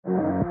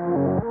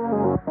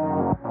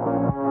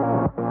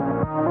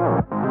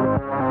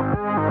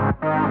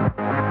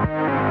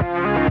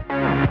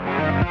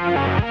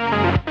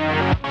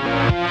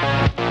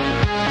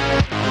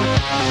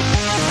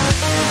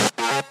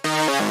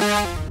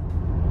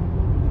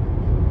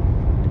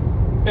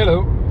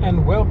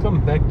and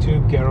welcome back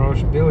to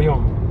Garage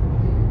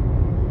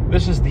Biljon.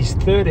 This is the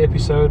third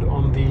episode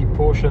on the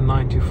Porsche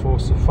 924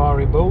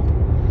 Safari build.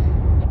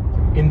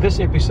 In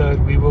this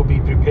episode we will be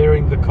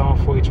preparing the car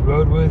for its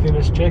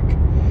roadworthiness check.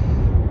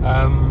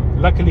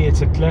 Luckily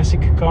it's a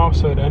classic car,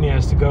 so it only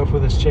has to go for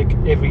this check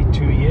every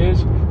 2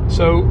 years.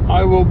 So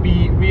I will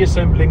be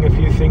reassembling a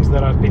few things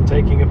that I've been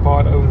taking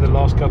apart over the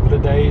last couple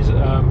of days,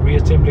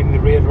 reassembling the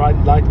rear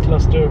light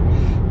cluster,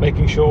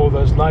 making sure all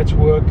those lights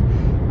work.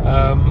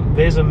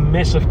 There's a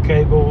mess of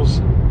cables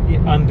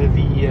under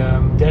the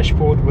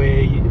dashboard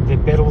where the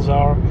pedals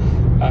are,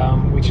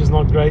 which is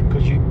not great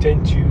because you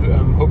tend to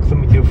hook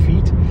them with your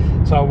feet.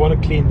 So I want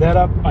to clean that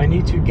up. I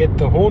need to get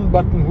the horn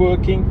button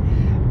working,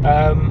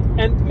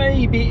 and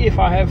maybe if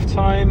I have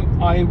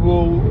time I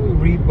will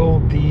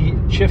rebuild the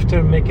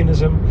shifter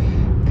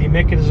mechanism. The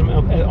mechanism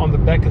on the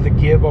back of the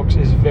gearbox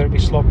is very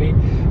sloppy.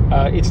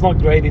 It's not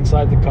great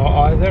inside the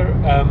car either.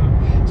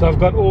 So I've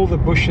got all the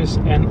bushes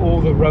and all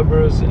the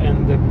rubbers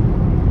and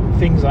the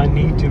things I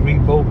need to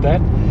rebuild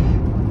that.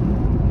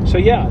 So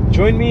yeah,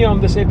 join me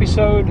on this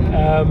episode,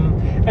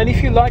 and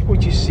if you like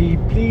what you see,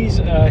 please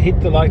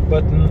hit the like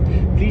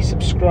button, please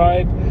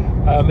subscribe.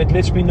 It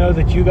lets me know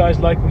that you guys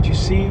like what you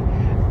see,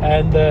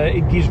 and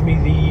it gives me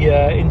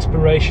the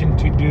inspiration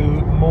to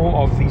do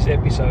more of these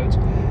episodes.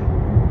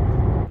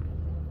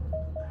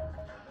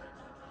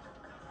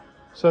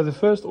 So the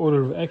first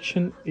order of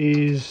action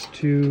is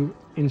to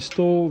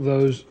install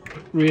those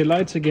rear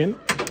lights again,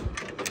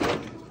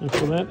 and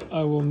for that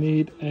I will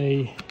need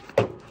a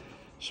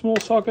small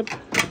socket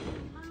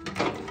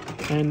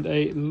and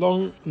a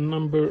long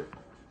number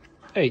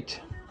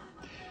 8.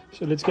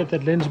 So let's get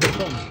that lens back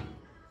on.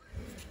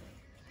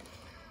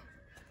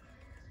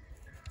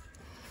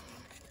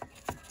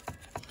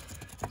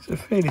 It's a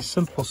fairly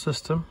simple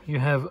system. You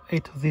have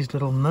 8 of these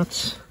little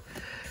nuts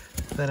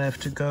that have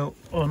to go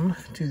on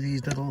to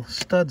these little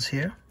studs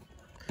here.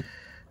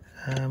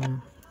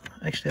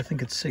 Actually I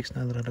think it's 6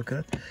 now that I look at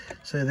it.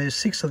 So there's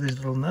 6 of these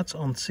little nuts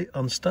on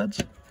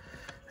studs,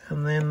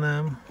 and then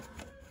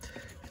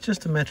it's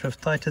just a matter of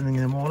tightening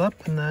them all up,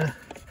 and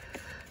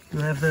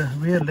you'll have the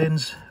rear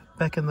lens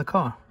back in the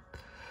car.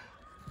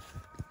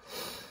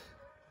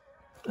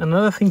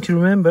 Another thing to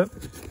remember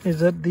is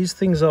that these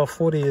things are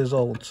 40 years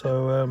old,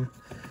 so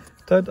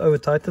don't over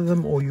tighten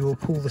them or you will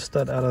pull the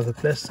stud out of the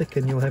plastic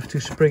and you'll have to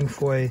spring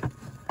for a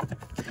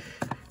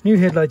new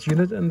headlight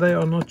unit, and they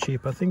are not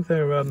cheap. I think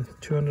they're around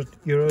 200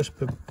 euros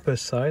per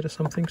side or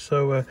something,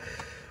 so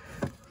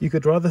you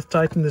could rather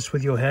tighten this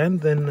with your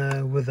hand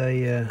than with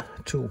a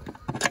tool.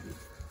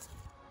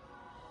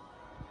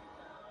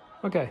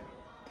 Okay,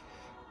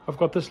 I've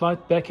got this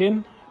light back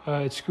in.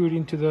 It's screwed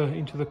into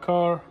the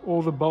car.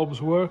 All the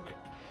bulbs work.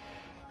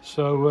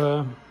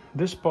 So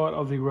this part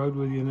of the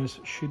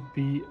roadworthiness should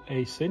be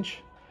a cinch.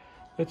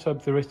 Let's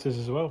hope the rest is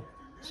as well.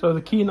 So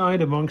the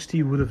keen-eyed amongst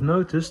you would have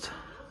noticed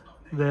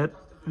that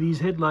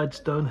these headlights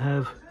don't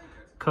have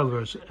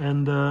covers,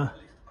 and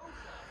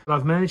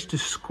I've managed to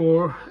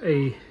score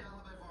a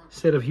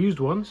set of used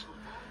ones,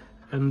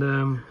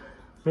 and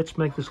let's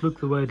make this look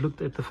the way it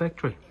looked at the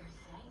factory.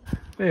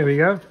 There we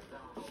go.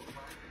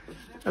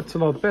 That's a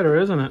lot better,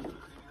 isn't it?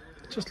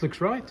 It just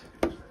looks right.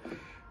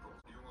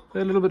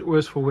 They're a little bit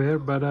worse for wear,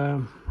 but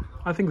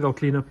I think they'll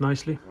clean up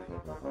nicely.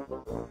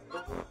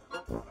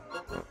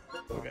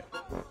 Okay.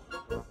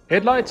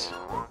 Headlights.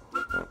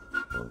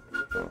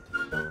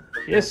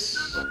 Yes.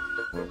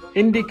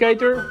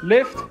 Indicator,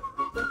 left,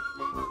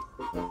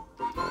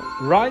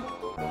 right,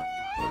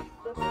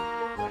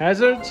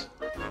 hazards,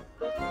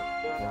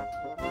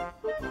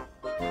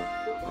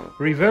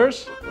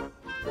 reverse,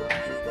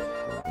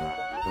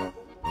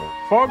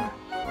 fog,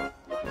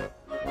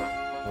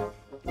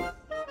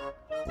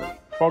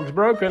 fog's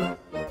broken,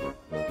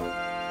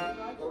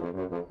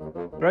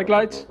 brake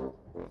lights,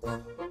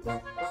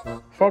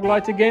 fog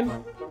light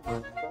again,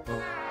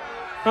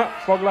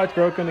 fog light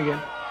broken again.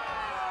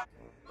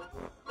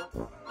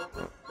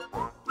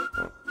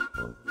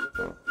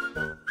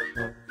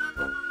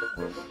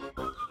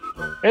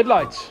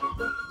 Headlights,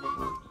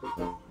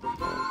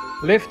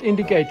 left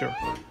indicator,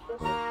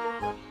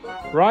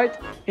 right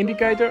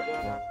indicator,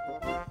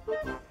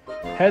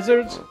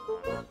 hazards,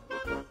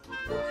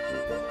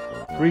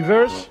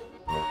 reverse,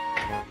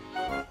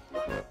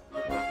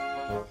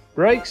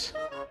 brakes,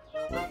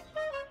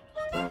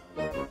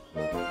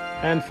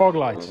 and fog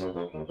lights.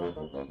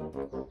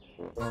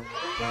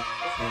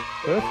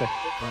 Perfect.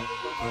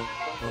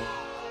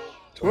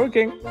 It's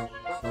working.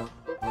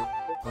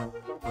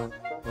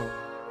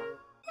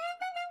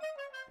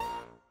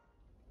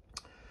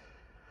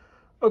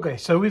 Okay,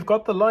 so we've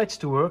got the lights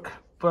to work,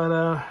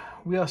 but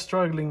we are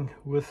struggling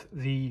with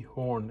the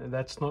horn.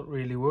 That's not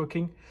really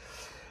working.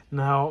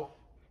 Now,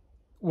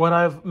 what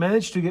I've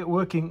managed to get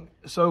working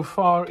so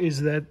far is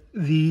that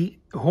the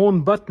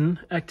horn button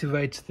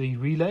activates the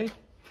relay,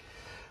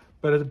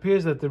 but it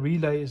appears that the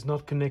relay is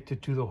not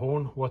connected to the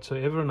horn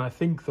whatsoever, and I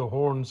think the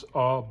horns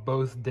are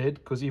both dead,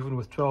 because even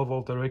with 12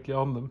 volt directly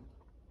on them,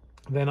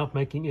 they're not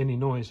making any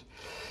noise.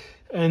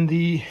 And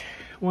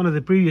one of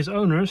the previous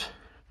owners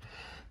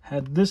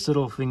had this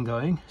little thing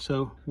going,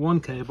 so one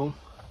cable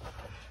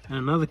and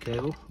another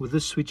cable with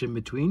this switch in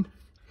between.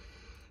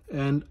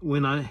 And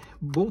when I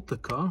bought the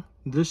car,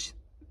 this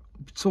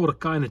sort of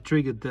kind of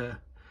triggered the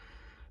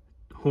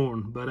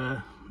horn, but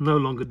no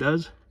longer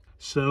does.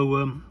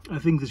 So I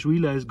think this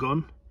relay is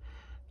gone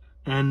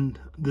and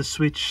the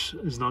switch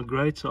is not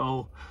great,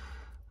 so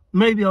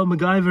maybe I'll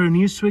MacGyver a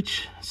new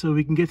switch so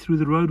we can get through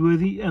the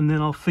roadworthy, and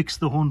then I'll fix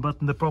the horn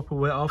button the proper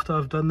way after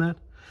I've done that.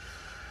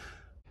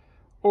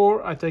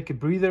 Or I take a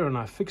breather and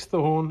I fix the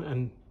horn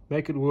and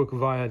make it work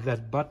via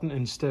that button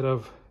instead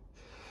of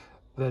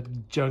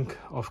that junk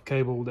of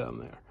cable down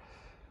there.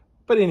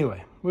 But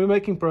anyway, we're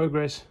making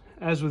progress,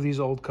 as with these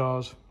old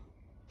cars.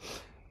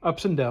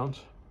 Ups and downs.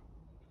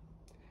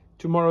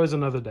 Tomorrow is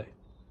another day.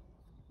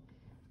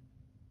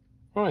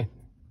 Right,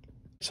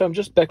 so I'm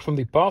just back from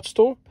the parts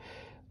store.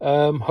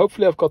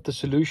 Hopefully I've got the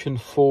solution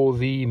for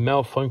the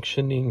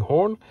malfunctioning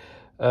horn.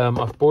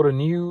 I've bought a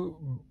new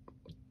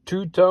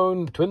twin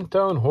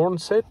tone horn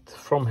set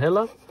from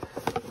Hella.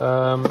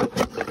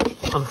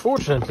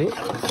 Unfortunately,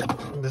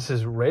 this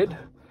is red,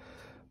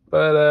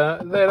 but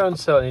they don't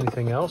sell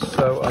anything else,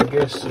 so I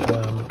guess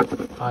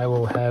I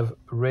will have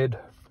red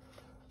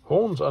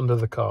horns under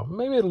the car.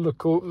 Maybe it'll look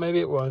cool, maybe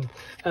it won't.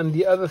 And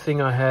the other thing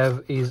I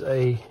have is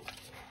a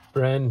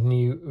brand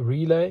new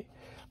relay,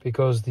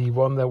 because the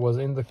one that was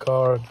in the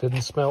car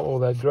didn't smell all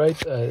that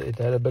great. It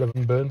had a bit of a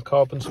burnt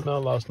carbon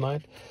smell last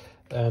night,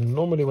 and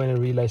normally when a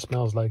relay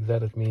smells like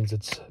that, it means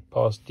it's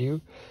past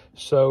due.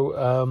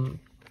 So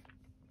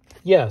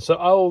yeah, so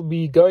I'll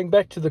be going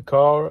back to the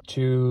car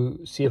to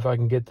see if I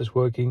can get this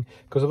working,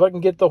 because if I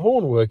can get the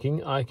horn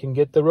working, I can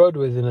get the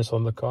roadworthiness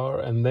on the car,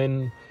 and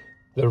then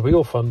the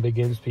real fun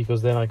begins,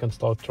 because then I can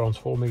start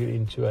transforming it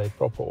into a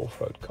proper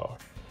off-road car.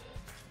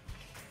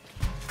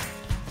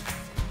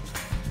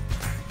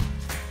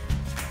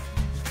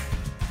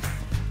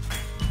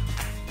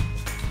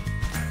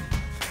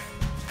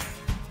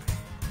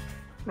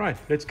 Right,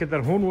 let's get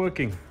that horn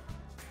working.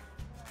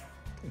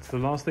 It's the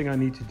last thing I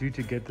need to do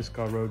to get this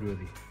car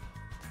roadworthy.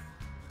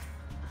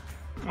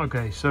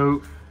 Okay,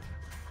 so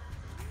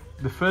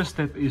the first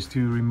step is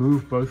to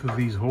remove both of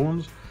these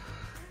horns.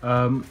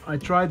 I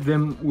tried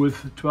them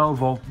with 12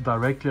 volt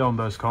directly on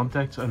those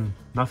contacts and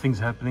nothing's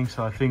happening,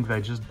 so I think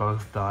they just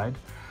both died.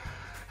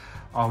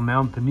 I'll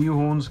mount the new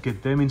horns,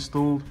 get them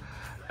installed,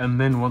 and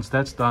then once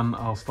that's done,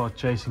 I'll start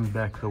chasing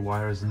back the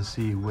wires and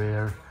see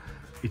where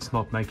it's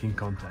not making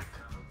contact.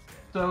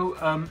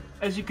 So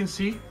as you can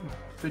see,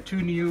 the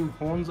two new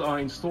horns are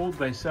installed.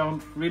 They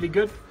sound really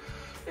good,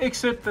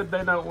 except that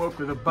they don't work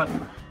with a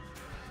button.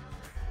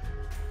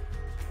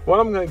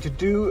 What I'm going to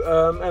do,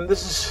 and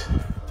this is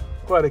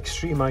quite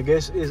extreme I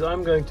guess, is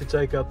I'm going to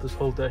take out this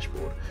whole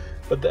dashboard.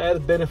 But the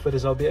added benefit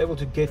is I'll be able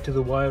to get to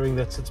the wiring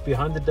that sits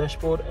behind the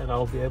dashboard, and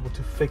I'll be able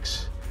to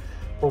fix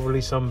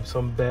probably some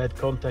bad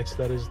contacts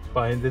that is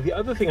behind there. The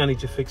other thing I need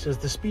to fix is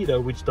the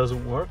speedo, which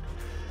doesn't work.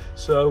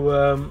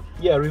 So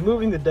yeah,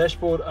 removing the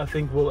dashboard I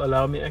think will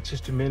allow me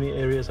access to many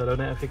areas I don't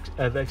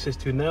have access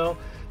to now,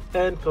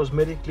 and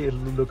cosmetically it'll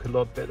look a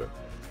lot better.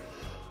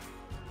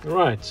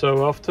 Right,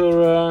 so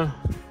after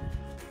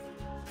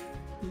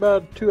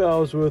about 2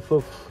 hours worth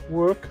of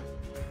work,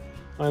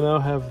 I now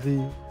have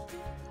the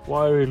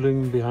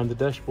wiring behind the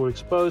dashboard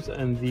exposed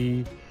and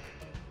the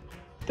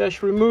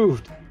dash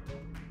removed.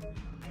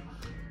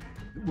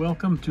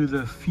 Welcome to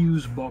the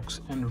fuse box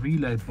and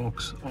relay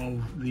box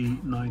of the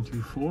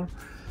 924.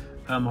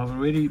 I've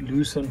already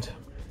loosened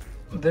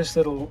this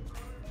little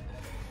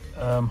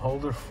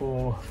holder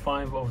for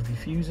 5 of the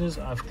fuses.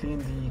 I've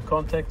cleaned the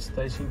contacts,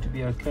 they seem to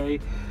be okay.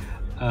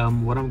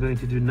 What I'm going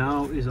to do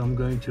now is I'm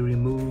going to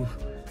remove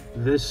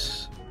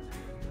this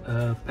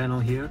panel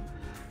here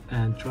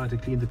and try to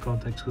clean the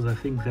contacts, because I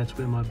think that's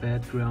where my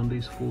bad ground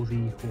is for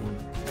the horn.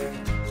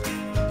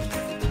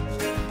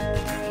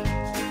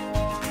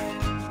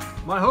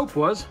 My hope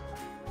was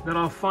that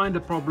I'll find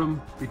a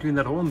problem between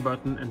that horn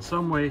button and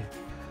some way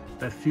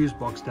that fuse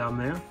box down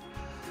there.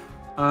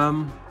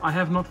 I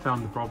have not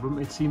found the problem.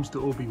 It seems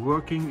to all be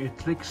working. It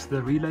clicks,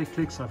 the relay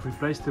clicks. I've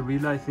replaced the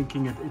relay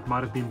thinking it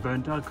might have been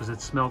burnt out because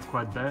it smelled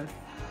quite bad,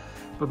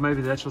 but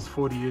maybe that's just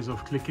 40 years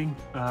of clicking.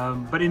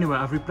 But anyway,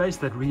 I've replaced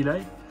that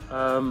relay.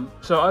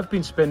 So I've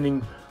been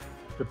spending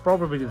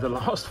probably the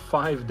last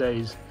 5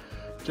 days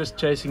just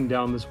chasing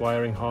down this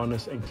wiring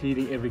harness and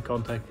cleaning every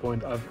contact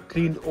point. I've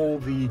cleaned all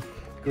the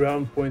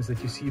ground points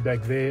that you see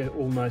back there,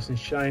 all nice and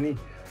shiny.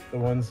 The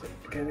ones,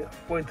 can I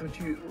point them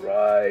to you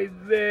right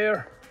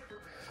there?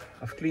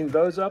 I've cleaned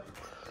those up,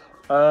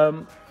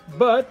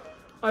 but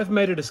I've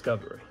made a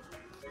discovery.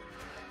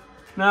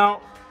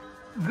 Now,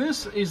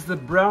 this is the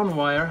brown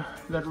wire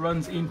that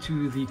runs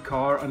into the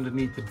car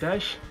underneath the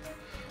dash,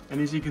 and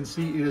as you can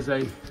see, it is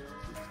a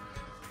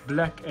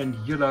black and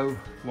yellow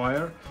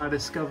wire. I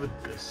discovered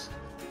this.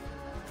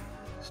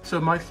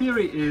 So my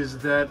theory is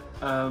that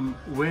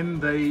when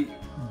they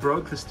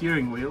broke the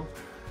steering wheel,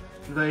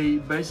 they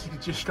basically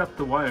just cut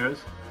the wires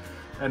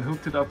and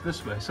hooked it up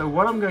this way. So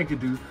what I'm going to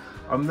do,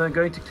 I'm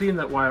going to clean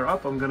that wire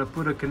up. I'm going to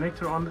put a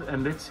connector on it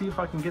and let's see if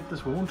I can get this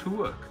horn to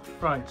work.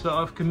 Right, so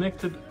I've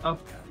connected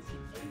up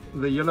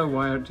the yellow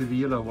wire to the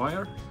yellow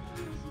wire,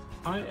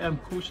 I am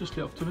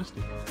cautiously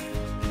optimistic.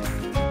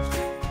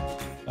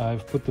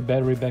 I've put the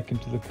battery back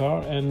into the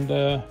car and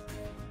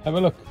have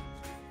a look.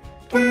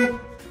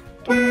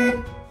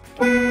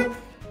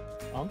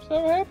 I'm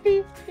so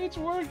happy it's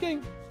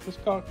working. This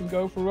car can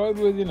go for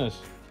roadworthiness.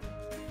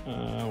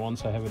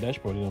 Once I have a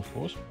dashboard in, of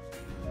course.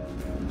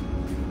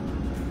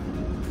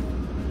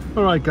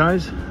 Alright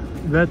guys,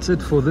 that's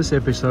it for this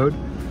episode.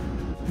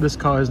 This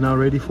car is now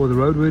ready for the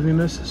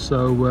roadworthiness,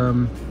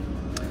 so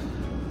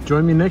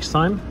join me next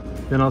time,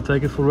 then I'll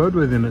take it for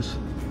roadworthiness.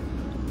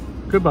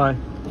 Goodbye.